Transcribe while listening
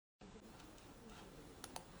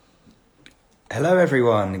Hello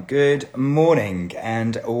everyone, good morning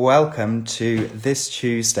and welcome to this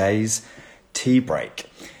Tuesday's tea break.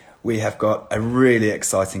 We have got a really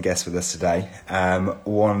exciting guest with us today.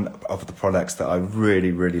 One of the products that I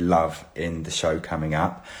really love in the show coming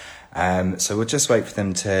up. So we'll just wait for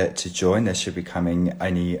them to join. They should be coming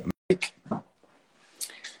any week.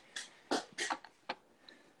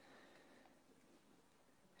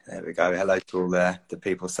 There we go. Hello to all the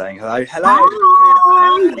people saying hello. Hello.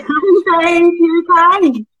 Hi. Dave, you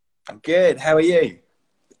okay? I'm good. How are you?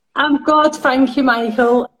 I'm good, thank you,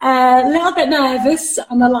 Michael. A little bit nervous.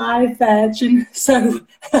 I'm a live virgin, so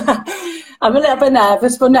I'm a little bit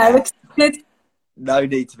nervous, but no, excited. No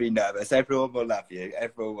need to be nervous. Everyone will love you.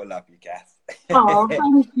 Everyone will love you, Kath. Oh,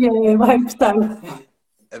 thank you. I hope so.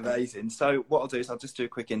 Amazing. So what I'll do is I'll just do a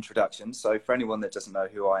quick introduction. So for anyone that doesn't know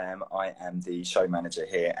who I am the show manager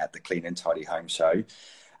here at the Clean and Tidy Home Show.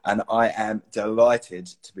 And I am delighted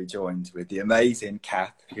to be joined with the amazing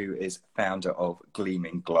Kath, who is founder of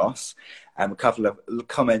Gleaming Gloss. A couple of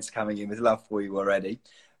comments coming in with love for you already.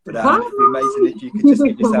 But it'd be amazing if you could just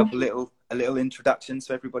give yourself a little introduction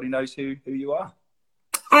so everybody knows who you are.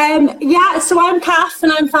 Yeah, so I'm Kath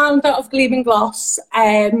and I'm founder of Gleaming Gloss.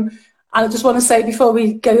 And I just want to say before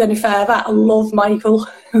we go any further, I love Michael.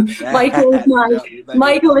 Michael is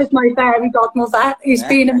my fairy godmother. He's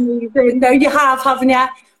been amazing. No, you have, haven't you?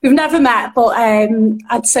 We've never met, but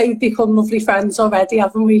I'd say we've become lovely friends already,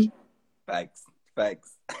 haven't we? Thanks.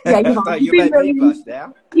 Yeah, you have. You make me blush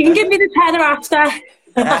now. You can give me the tenner after.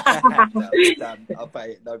 No, done. I'll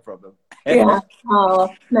pay it, no problem. Yeah.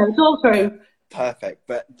 Oh, no, it's all true. Perfect.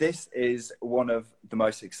 But this is one of the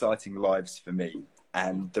most exciting lives for me.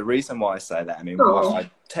 And the reason why I say that, I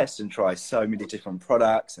test and try so many different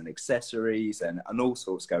products and accessories and all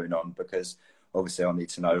sorts going on, because obviously I need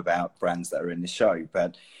to know about brands that are in the show.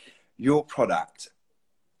 But your product,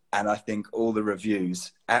 and I think all the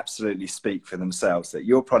reviews absolutely speak for themselves, that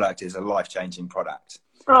your product is a life-changing product.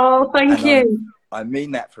 Oh, thank you. I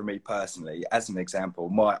mean that for me personally. As an example,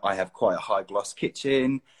 I have quite a high gloss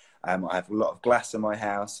kitchen. I have a lot of glass in my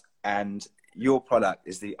house, and your product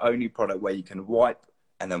is the only product where you can wipe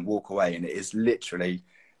and then walk away, and it is literally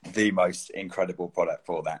the most incredible product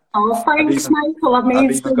for that. Oh, thanks, Michael. I've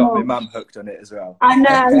even got my mum hooked on it as well. I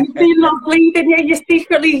know, you've been lovely, didn't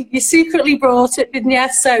you? You secretly brought it, didn't you?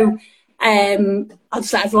 So I'll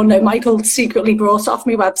just let everyone know, Michael secretly brought it off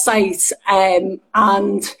my website, and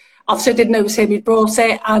obviously I didn't know it was him who'd brought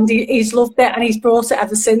it, and he's loved it, and he's brought it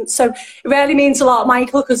ever since. So it really means a lot,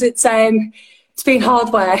 Michael, because it's been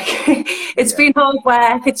hard work. It's been hard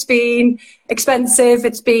work. It's been expensive.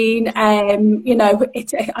 It's been,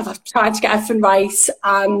 I've tried to get everything right,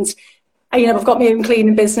 and I've got my own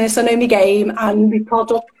cleaning business. I know my game, and my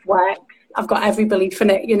product works. I've got every belief in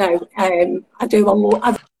it. I do.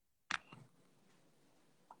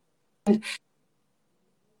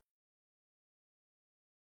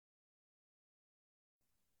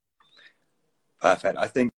 Perfect. I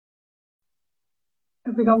think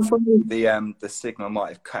the signal might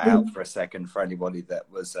have cut out for a second for anybody that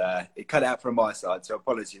was it cut out from my side, so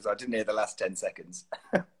apologies. I didn't hear the last 10 seconds.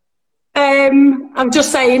 I'm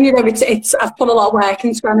just saying, it's I've put a lot of work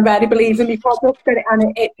into it, and I really believe in my product,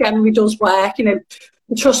 and it generally does work. The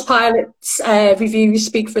Trustpilot's reviews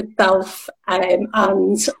speak for itself, and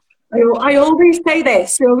I always say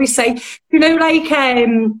this. I always say,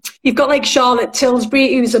 you've got like Charlotte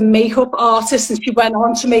Tilbury, who's a makeup artist, and she went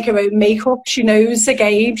on to make her own makeup. She knows the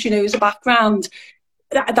game. She knows the background.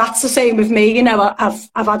 That's the same with me. I've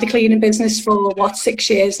had a cleaning business for 6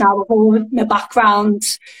 years now. I've all my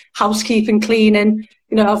background, housekeeping, cleaning.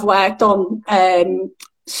 I've worked on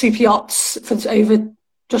super yachts for over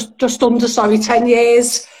just under 10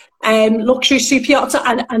 years. Luxury super yachts,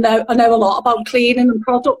 and I know a lot about cleaning and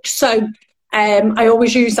products. So I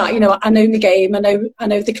always use that. I know the game. I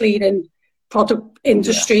know the cleaning product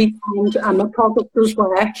industry, and my product does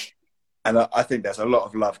work. And I think there's a lot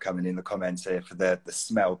of love coming in the comments here for the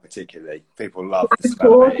smell, particularly. People love the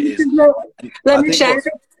smell. Let me share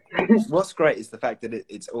it. What's great is the fact that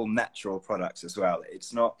it's all natural products as well.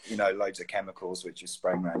 It's not, loads of chemicals which are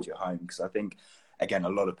spraying around your home. Because I think, again, a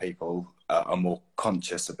lot of people are more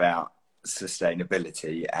conscious about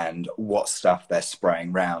sustainability and what stuff they're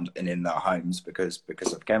spraying around and in their homes because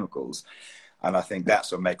of chemicals. And I think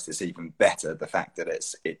that's what makes this even better, the fact that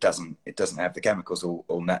it doesn't have the chemicals,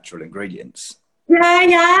 all natural ingredients.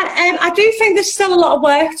 Yeah. I do think there's still a lot of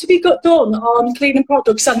work to be done on cleaning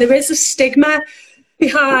products, and there is a stigma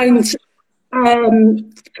behind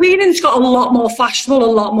Cleaning's got a lot more fashionable,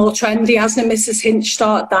 a lot more trendy, hasn't it? Mrs. Hinch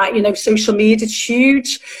started that, you know, social media is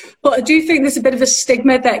huge. But I do think there's a bit of a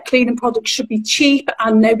stigma that cleaning products should be cheap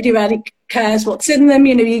and nobody really cares what's in them.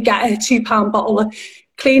 You know, you get a £2 bottle of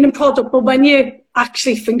cleaning product, but when you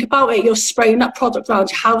actually think about it, you're spraying that product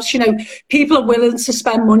around your house. You know, people are willing to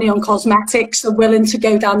spend money on cosmetics, they're willing to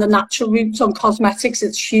go down the natural route on cosmetics.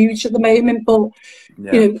 It's huge at the moment, but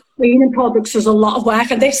you know, cleaning products is a lot of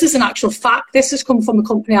work, and this is an actual fact. This has come from a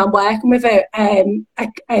company I'm working with,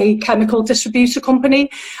 a chemical distributor company,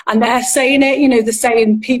 and they're saying it. You know, they're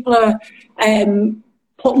saying people are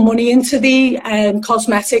putting money into the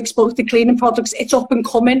cosmetics, but the cleaning products, it's up and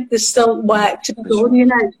coming. There's still work to be done, you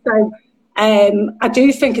know. So I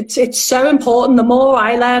do think it's so important. The more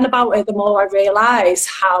I learn about it, the more I realise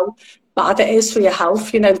how bad it is for your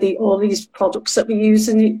health, you know, all these products that we use,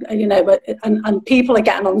 and you know, and people are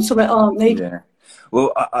getting onto it, aren't they? Yeah.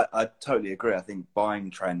 Well, I totally agree. I think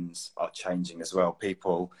buying trends are changing as well.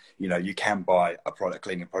 People, you know, you can buy a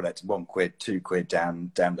cleaning product, £1,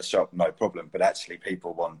 £2 down the shop, no problem. But actually,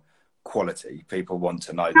 people want quality. People want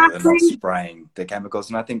to know that they're not spraying the chemicals,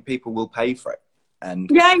 and I think people will pay for it.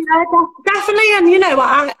 And yeah, definitely. And you know,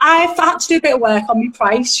 I've had to do a bit of work on my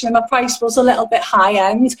price. You know, my price was a little bit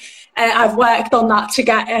high end. I've worked on that to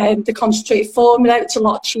get the concentrated formula. It's a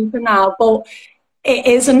lot cheaper now, but it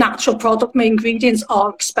is a natural product. My ingredients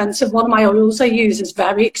are expensive. One of my oils I use is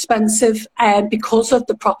very expensive because of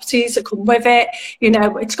the properties that come with it. You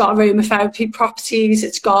know, it's got aromatherapy properties.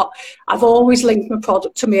 I've always linked my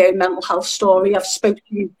product to my own mental health story.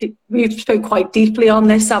 We've spoke quite deeply on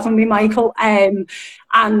this, haven't we, Michael? And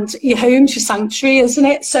your home's your sanctuary, isn't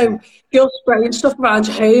it? So you're spraying stuff around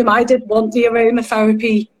your home. I did want the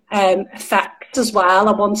aromatherapy effect as well.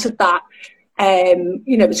 I wanted that.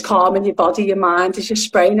 You know, it's calming your body, your mind as you're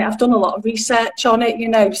spraying it. I've done a lot of research on it, you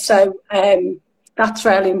know, so that's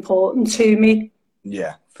really important to me.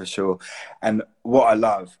 Yeah, for sure. And what I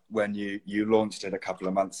love when you launched it a couple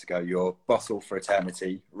of months ago, your bottle for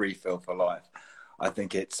eternity, refill for life. I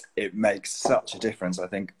think it makes such a difference. I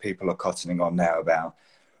think people are cottoning on now about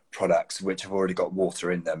products which have already got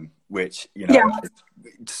water in them, which, you know,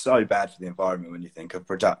 it's so bad for the environment when you think of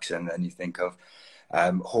production and you think of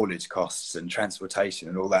haulage costs and transportation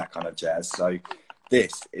and all that kind of jazz. So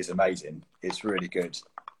this is amazing. It's really good.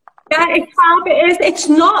 Yeah, it's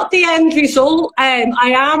not the end result.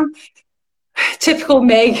 I am typical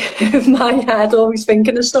me, my head always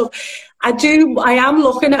thinking of stuff. I am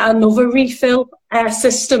looking at another refill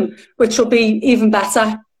system, which will be even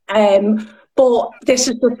better. But this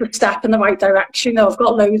is just a step in the right direction. I've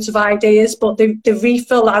got loads of ideas, but the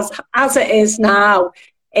refill as it is now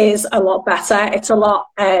is a lot better. It's a lot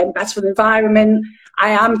better for the environment.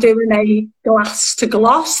 I am doing a glass to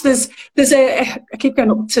gloss. There's I keep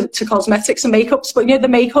going up to cosmetics and makeups, but you know, the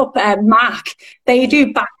makeup MAC, they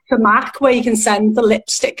do back to MAC where you can send the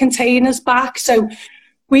lipstick containers back. So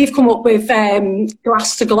we've come up with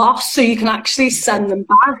glass to gloss, so you can actually send them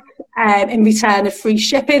back in return of free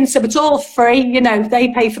shipping. So it's all free, you know, they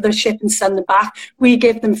pay for the ship and send them back. We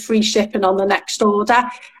give them free shipping on the next order.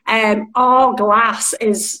 Our glass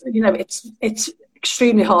is, you know, it's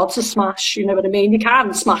extremely hard to smash, you know what I mean? You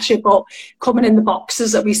can smash it, but coming in the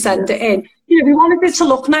boxes that we send it in, you know, we wanted it to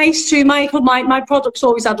look nice too, Michael. My products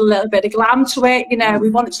always had a little bit of glam to it, you know, we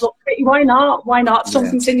want it to look pretty. Why not? Why not?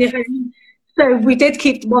 Something's in your home. So we did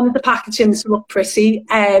keep one of the packaging to look pretty,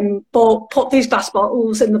 but put these glass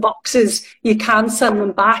bottles in the boxes. You can send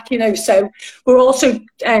them back, you know. So we're also,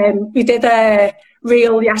 we did a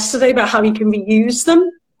reel yesterday about how you can reuse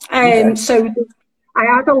them. So I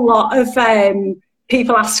had a lot of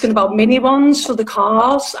people asking about mini ones for the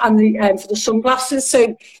cars and for the sunglasses.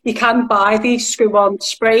 So you can buy these screw-on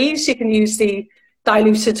sprays. You can use the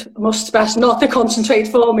diluted mustard best, not the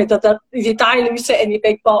concentrated formula. You dilute it in your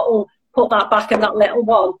big bottle, put that back in that little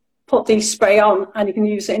one, put the spray on, and you can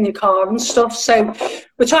use it in your car and stuff. So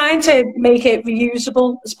we're trying to make it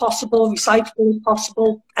reusable as possible, recyclable as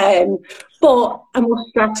possible. But I must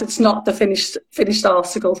stress, it's not the finished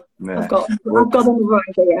article. Yeah. I've got another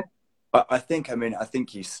idea. I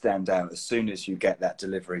think you stand out. As soon as you get that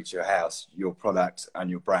delivery to your house, your product and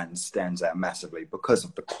your brand stands out massively because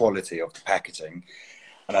of the quality of the packaging.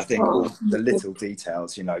 And I think all the little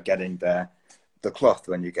details, you know, getting the cloth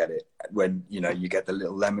when you get it, when, you know, you get the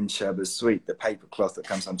little lemon sherbet sweet, the paper cloth that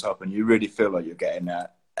comes on top, and you really feel like you're getting a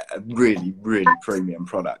really, really premium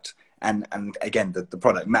product. And again, the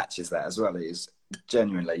product matches that as well. It is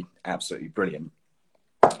genuinely absolutely brilliant.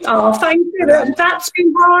 Oh, thank you. That's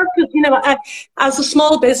been hard because, you know, as a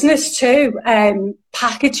small business too,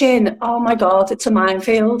 packaging, oh my God, it's a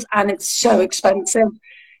minefield and it's so expensive.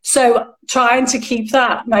 So trying to keep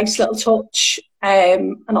that nice little touch,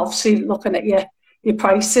 and obviously looking at your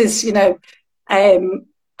prices, you know, I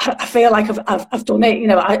feel like I've done it. You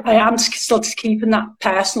know, I am still keeping that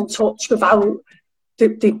personal touch without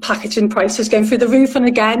the packaging prices going through the roof. And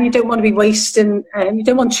again, you don't want to be wasting, you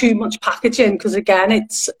don't want too much packaging, because again,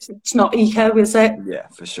 it's not eco, is it? Yeah,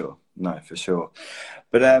 for sure. No, for sure.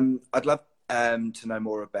 But I'd love to know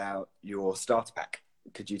more about your starter pack.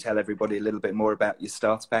 Could you tell everybody a little bit more about your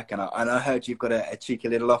starter pack? And I heard you've got a cheeky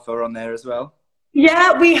little offer on there as well.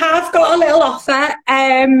 Yeah, we have got a little offer.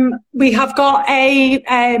 We have got a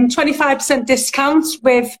 25% discount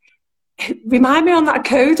with, remind me on that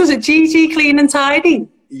code, was it GG Clean and Tidy?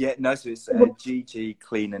 Yeah, no, so it's GG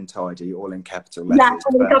Clean and Tidy, all in capital letters.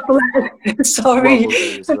 Yeah, capital letters. Sorry. What we'll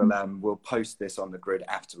do is we'll post this on the grid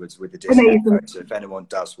afterwards with the discount code. So if anyone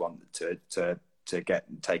does want to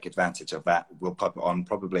take advantage of that, we'll pop it on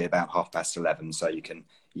probably about 11:30, so you can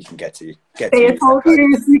get to you get there,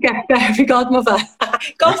 godmother.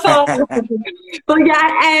 Godfather. But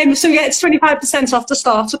yeah, so yeah, it's 25% off the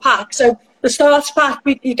starter pack. So the starter pack,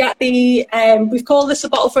 you get the we've called this a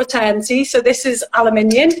bottle for eternity. So this is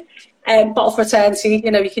aluminium, bottle for eternity.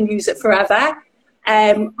 You know, you can use it forever.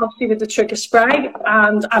 Obviously with the trigger spray,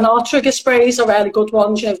 and our trigger sprays are really good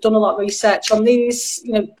ones. You know, I've done a lot of research on these.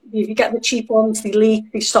 You know, if you get the cheap ones, they leak,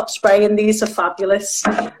 they stop spraying. These are fabulous.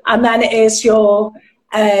 And then it is your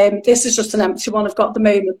this is just an empty one I've got at the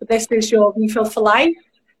moment, but this is your refill for life.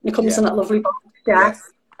 And it comes in that lovely box. Yeah.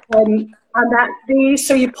 And that these,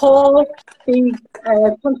 so you pour the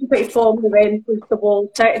concentrated formula in with the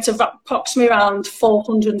water. It's approximately around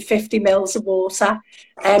 450 mils of water.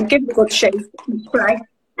 Give it a good shake and spray.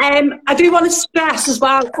 I do want to stress as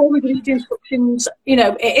well, all the instructions, you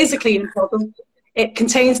know, it is a cleaning product. It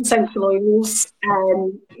contains essential oils.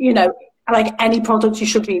 You know, like any product, you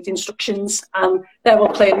should read the instructions, and they're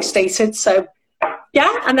all clearly stated. So,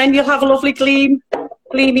 yeah, and then you'll have a lovely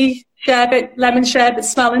gleamy sherbet, lemon sherbet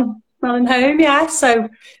smelling home. Yeah, so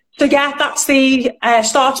yeah, that's the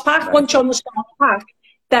starter pack. Once you're on the starter pack,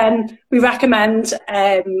 then we recommend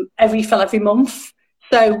a refill every month.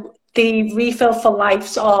 So the refill for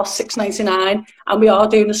lives are £6.99, and we are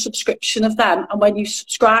doing a subscription of them. And when you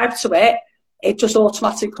subscribe to it, it just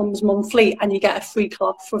automatically comes monthly, and you get a free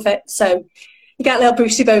cloth with it. So you get a little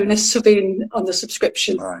boosty bonus for being on the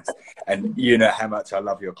subscription. Nice. And you know how much I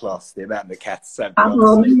love your cloths. The amount that Kath sent me,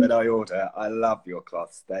 honestly, when I order, I love your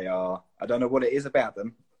cloths. They are, I don't know what it is about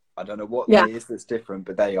them. I don't know what it is that's different,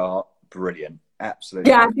 but they are brilliant.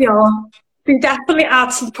 Absolutely. Yeah, they are. They definitely add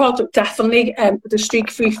to the product, definitely, with the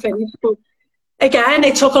streak-free finish. But again,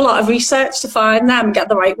 it took a lot of research to find them, get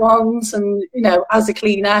the right ones. And, you know, as a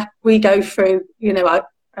cleaner, we go through, you know,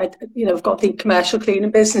 I've got the commercial cleaning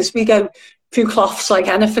business. We go through cloths like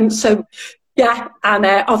anything. So, yeah, and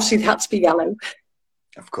obviously they had to be yellow.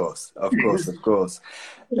 Of course.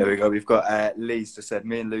 There we go. We've got Lee's just said,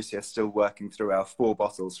 me and Lucy are still working through our 4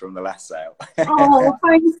 bottles from the last sale. Oh,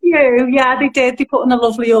 thank you. Yeah, they did. They put in a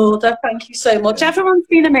lovely order. Thank you so much. Everyone's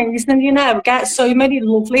been amazing, you know, get so many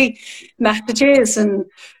lovely messages, and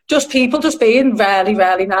just people just being really,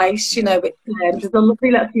 really nice. You know, there's a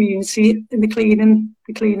lovely little community in the cleaning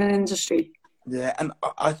industry. Yeah, and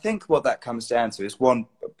I think what that comes down to is, one,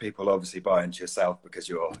 people obviously buy into yourself because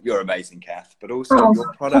you're amazing, Kath, but also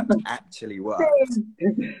your product actually works.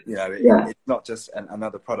 You know, it's not just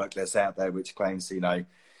another product that's out there which claims to, you know,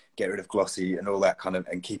 get rid of glossy and all that kind of,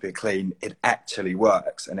 and keep it clean. It actually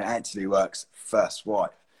works, and it actually works first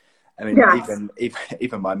wipe. I mean,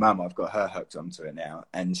 even my mum, I've got her hooked onto it now,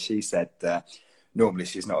 and she said normally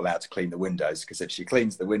she's not allowed to clean the windows, because if she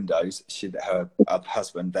cleans the windows, her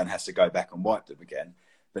husband then has to go back and wipe them again.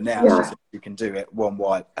 But now she said you can do it one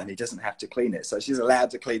wipe and he doesn't have to clean it. So she's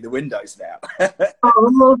allowed to clean the windows now. Oh,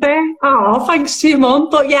 love it. Oh, thanks to your mum.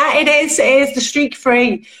 But yeah, it is the streak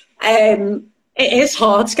free. It is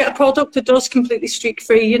hard to get a product that does completely streak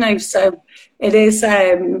free, you know, so it is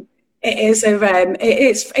it's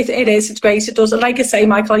great. It does, like I say,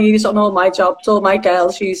 Michael, I use it on all my jobs. All my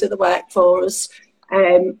girls use it to work for us.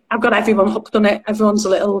 I've got everyone hooked on it. Everyone's a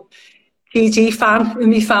little GG fan in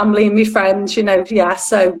my family and my friends, you know. Yeah,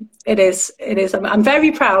 so it is. I'm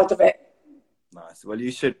very proud of it. Nice. Well,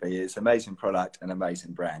 you should be. It's an amazing product, an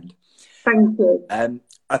amazing brand. Thank you.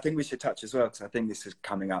 I think we should touch as well, because I think this is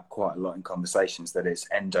coming up quite a lot in conversations, that it's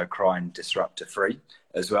endocrine disruptor free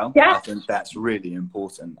as well. Yeah. I think that's really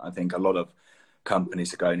important. I think a lot of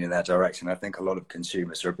companies are going in that direction. I think a lot of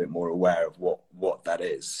consumers are a bit more aware of what that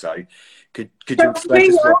is. So could you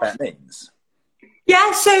explain to us what that means?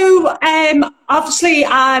 Yeah, so obviously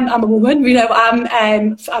I'm a woman. You know,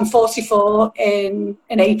 I'm 44 in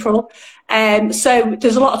April. So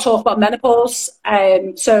there's a lot of talk about menopause.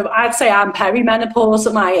 So I'd say I'm perimenopause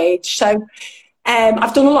at my age. So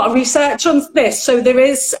I've done a lot of research on this. So there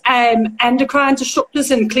is endocrine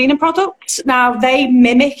disruptors in cleaning products. Now they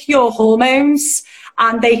mimic your hormones,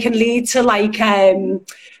 and they can lead to like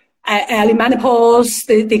early menopause.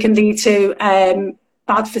 They can lead to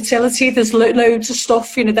bad fertility. There's loads of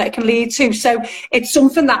stuff, you know, that it can lead to. So it's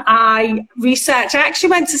something that I research. I actually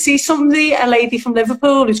went to see a lady from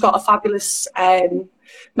Liverpool who's got a fabulous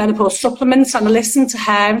menopause supplement, and I listened to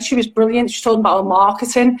her, and she was brilliant. She was talking about her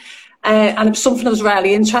marketing, and it was something I was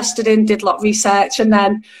really interested in, did a lot of research. And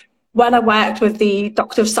then when I worked with the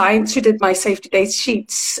Doctor of Science who did my safety data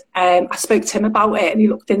sheets, I spoke to him about it, and he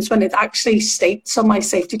looked into it, and it actually states on my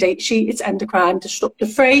safety data sheet it's endocrine disruptor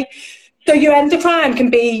free. So your endocrine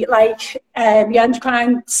can be like your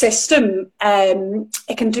endocrine system.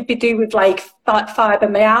 It can be do with like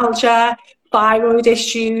fibromyalgia, thyroid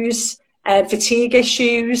issues, fatigue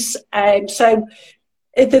issues. So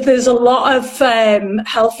there's a lot of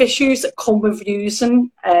health issues that come with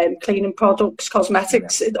using cleaning products,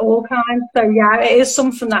 cosmetics, all kinds. So yeah, it is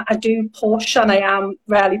something that I do push, and I am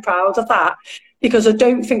really proud of that, because I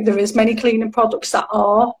don't think there is many cleaning products that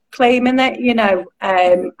are claiming it, you know,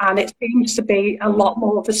 and it seems to be a lot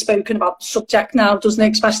more of a spoken about subject now, doesn't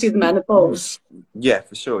it, especially the menopause? Yeah,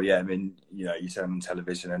 for sure. Yeah, I mean, you know, you turn on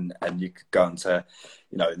television and you could go onto,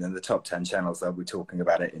 you know, in the top 10 channels, they'll be talking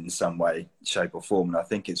about it in some way, shape or form. And I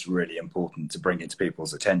think it's really important to bring it to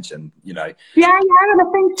people's attention, you know. Yeah, and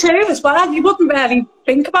I think too as well, you wouldn't really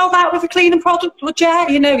think about that with a cleaning product, would you?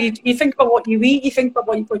 You know, you think about what you eat, you think about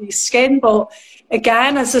what you put on your skin. But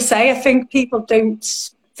again, as I say, I think people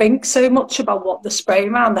don't think so much about what they're spraying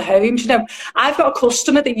around the homes. You know, I've got a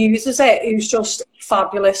customer that uses it who's just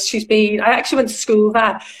fabulous. I actually went to school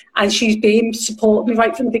there, and she's been supporting me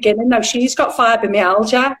right from the beginning. Now, she's got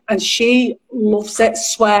fibromyalgia, and she loves it,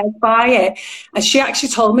 swears by it. And she actually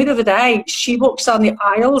told me the other day, she walks down the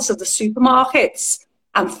aisles of the supermarkets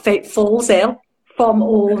and falls ill from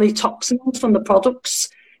all the toxins from the products.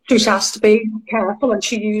 So she has to be careful, and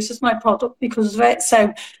she uses my product because of it.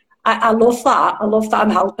 So I love that. I love that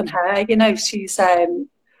I'm helping her. You know, she's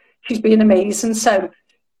been amazing. So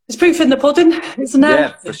it's proof in the pudding, isn't it?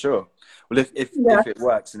 Yeah, for sure. Well, if it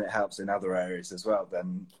works and it helps in other areas as well,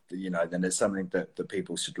 then, you know, then it's something that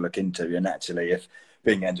people should look into. And actually, if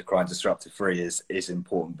being endocrine disruptor free is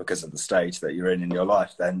important because of the stage that you're in your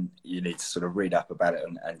life, then you need to sort of read up about it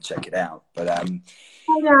and check it out. But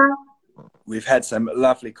we've had some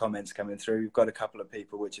lovely comments coming through. We've got a couple of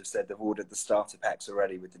people which have said they've ordered the starter packs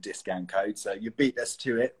already with the discount code. So you beat us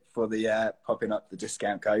to it for the popping up the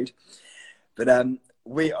discount code. But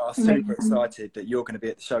we are super excited that you're going to be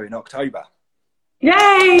at the show in October.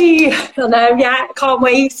 Yay! I know, yeah, can't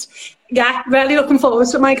wait. Yeah, really looking forward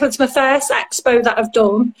to it, Michael. It's my first expo that I've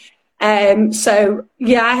done. So,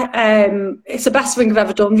 yeah, it's the best thing I've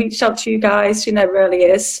ever done. Reached out to you guys, you know, it really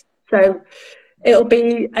is. So it'll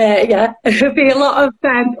be, it'll be a lot of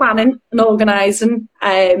planning and organising.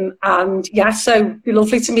 And, yeah, so it'll be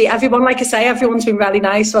lovely to meet everyone. Like I say, everyone's been really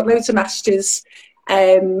nice. I've got loads of messages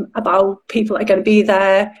about people that are going to be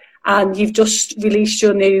there. And you've just released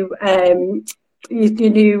your new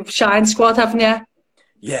Shine Squad, haven't you?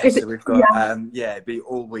 Yeah, so we've got, it'll be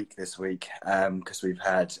all week this week because we've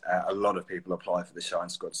had a lot of people apply for the Shine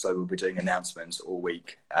Squad. So we'll be doing announcements all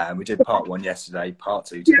week. We did part 1 yesterday, part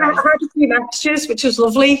 2 today. Yeah, I had a few messages, which was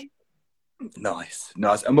lovely. Nice.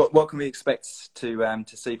 And what can we expect to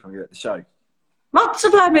see from you at the show? Lots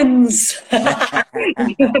of lemons.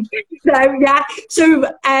 So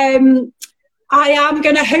I am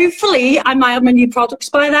going to, hopefully, I might have my new products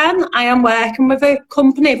by then. I am working with a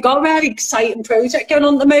company. I've got a really exciting project going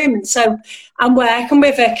on at the moment. So I'm working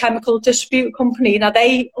with a chemical distribute company. Now,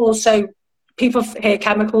 they also, people hear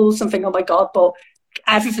chemicals and think, oh my God, but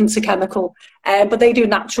everything's a chemical. But they do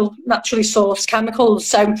naturally sourced chemicals.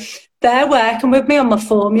 So they're working with me on my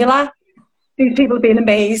formula. These people have been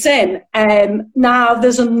amazing. Now,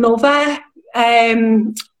 there's another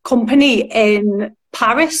company in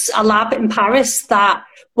Paris, a lab in Paris that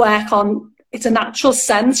work on, it's a natural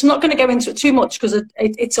scent. I'm not going to go into it too much because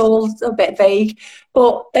it's all a bit vague,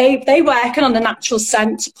 but they working on a natural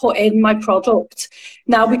scent to put in my product.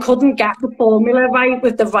 Now, we couldn't get the formula right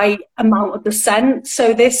with the right amount of the scent.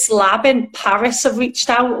 So this lab in Paris have reached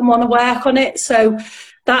out and want to work on it. So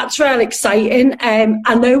that's really exciting.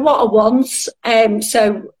 I know what I want.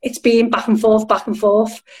 So it's been back and forth.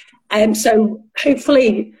 So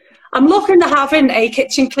hopefully I'm looking at having a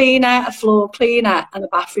kitchen cleaner, a floor cleaner, and a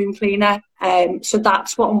bathroom cleaner. So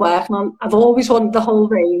that's what I'm working on. I've always wanted the whole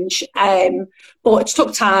range, but it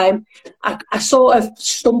took time. I sort of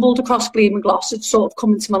stumbled across Gleaming Gloss. It's sort of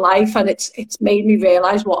come into my life, and it's made me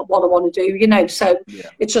realise what I want to do, you know. So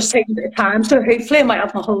it's just taken a bit of time. So hopefully I might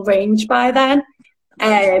have my whole range by then.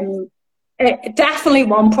 Definitely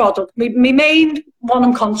one product. My main one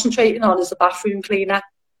I'm concentrating on is the bathroom cleaner.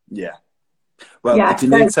 Yeah. Well, if you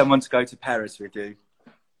need someone to go to Paris with you,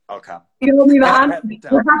 I'll come. You're my man.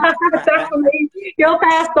 Definitely. You're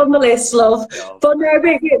first on the list, love. Yeah. But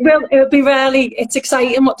no, it'll be really, it's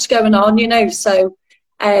exciting what's going on, you know, so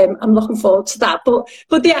I'm looking forward to that. But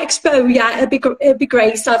the expo, yeah, it'll be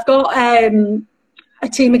great. So I've got a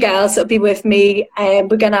team of girls that'll be with me, and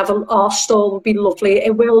we're going to have our stall will be lovely.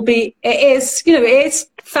 It is, you know, it is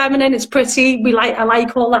feminine, it's pretty. I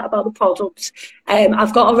like all that about the product.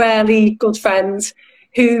 I've got a really good friend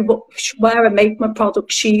who, where I make my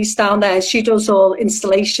product, she's down there. She does all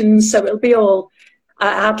installations, so it'll be all.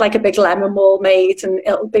 I had like a big lemon wall made, and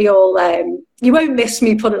it'll be all. You won't miss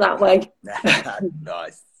me, put it that way.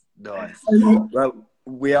 Nice. Well,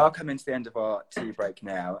 we are coming to the end of our tea break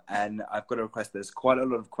now, and I've got a request. There's quite a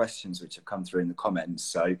lot of questions which have come through in the comments.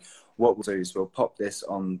 So what we'll do is we'll pop this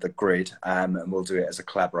on the grid, and we'll do it as a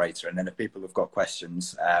collaborator. And then if people have got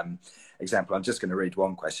questions, example, I'm just going to read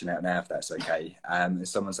one question out now, if that's okay.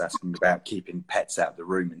 Someone's asking about keeping pets out of the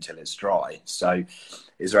room until it's dry. So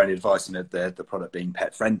is there any advice on the product being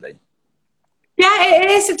pet friendly? Yeah, it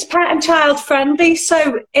is. It's pet and child friendly.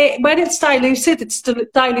 So when it's diluted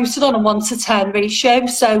on a 1:10 ratio.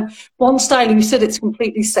 So once diluted, it's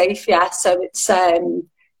completely safe. Yeah. So it's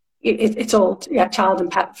all child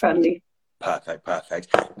and pet friendly.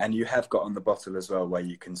 Perfect. And you have got on the bottle as well where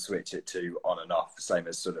you can switch it to on and off, same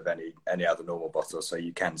as sort of any other normal bottle. So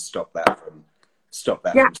you can stop that from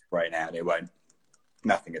spraying out, and it won't.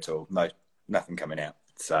 Nothing at all. No, nothing coming out.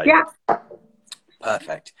 So yeah.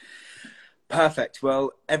 Perfect.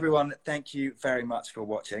 Well, everyone, thank you very much for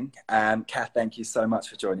watching. Kath, thank you so much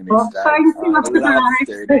for joining me today. Thank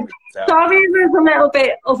you. Sorry, there's a little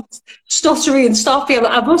bit of stuttery and stoppy.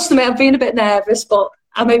 I must admit, I've been a bit nervous, but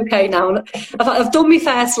I'm okay now. I've done my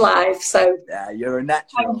first live, so. Yeah, you're a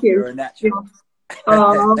natural. Thank you. You're a natural. Yeah.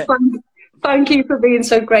 Oh, thank you for being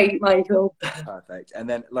so great, Michael. Perfect. And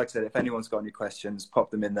then, like I said, if anyone's got any questions,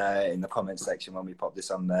 pop them in the comments section when we pop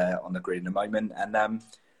this on the grid in a moment, and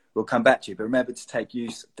we'll come back to you. But remember to take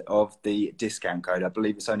use of the discount code. I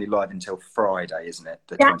believe it's only live until Friday, isn't it?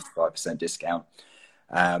 The 25% discount.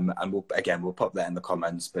 And we'll pop that in the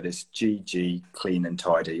comments. But it's GG Clean and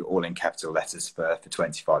Tidy, all in capital letters for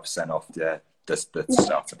 25% off the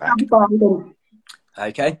starter pack.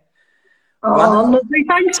 Okay. Oh, lovely.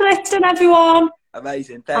 Thanks for listening, everyone.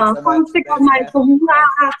 Amazing. Thanks so much. Thanks again, Michael.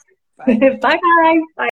 Bye. Bye.